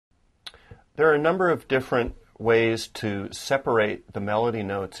There are a number of different ways to separate the melody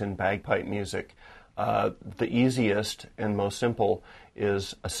notes in bagpipe music. The easiest and most simple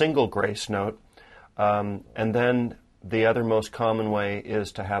is a single grace note, and then the other most common way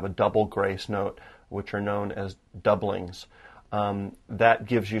is to have a double grace note, which are known as doublings. That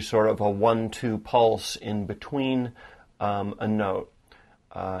gives you sort of a 1-2 pulse in between a note.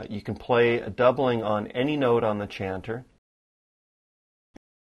 You can play a doubling on any note on the chanter.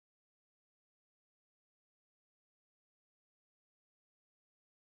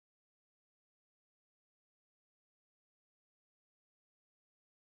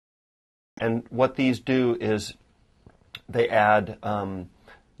 And what these do is they add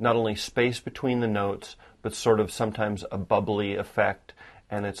not only space between the notes, but sort of sometimes a bubbly effect,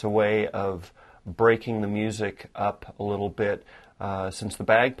 and it's a way of breaking the music up a little bit. Since the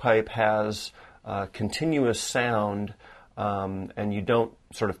bagpipe has continuous sound, and you don't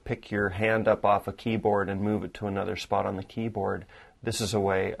sort of pick your hand up off a keyboard and move it to another spot on the keyboard, this is a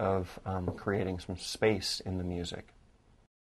way of creating some space in the music.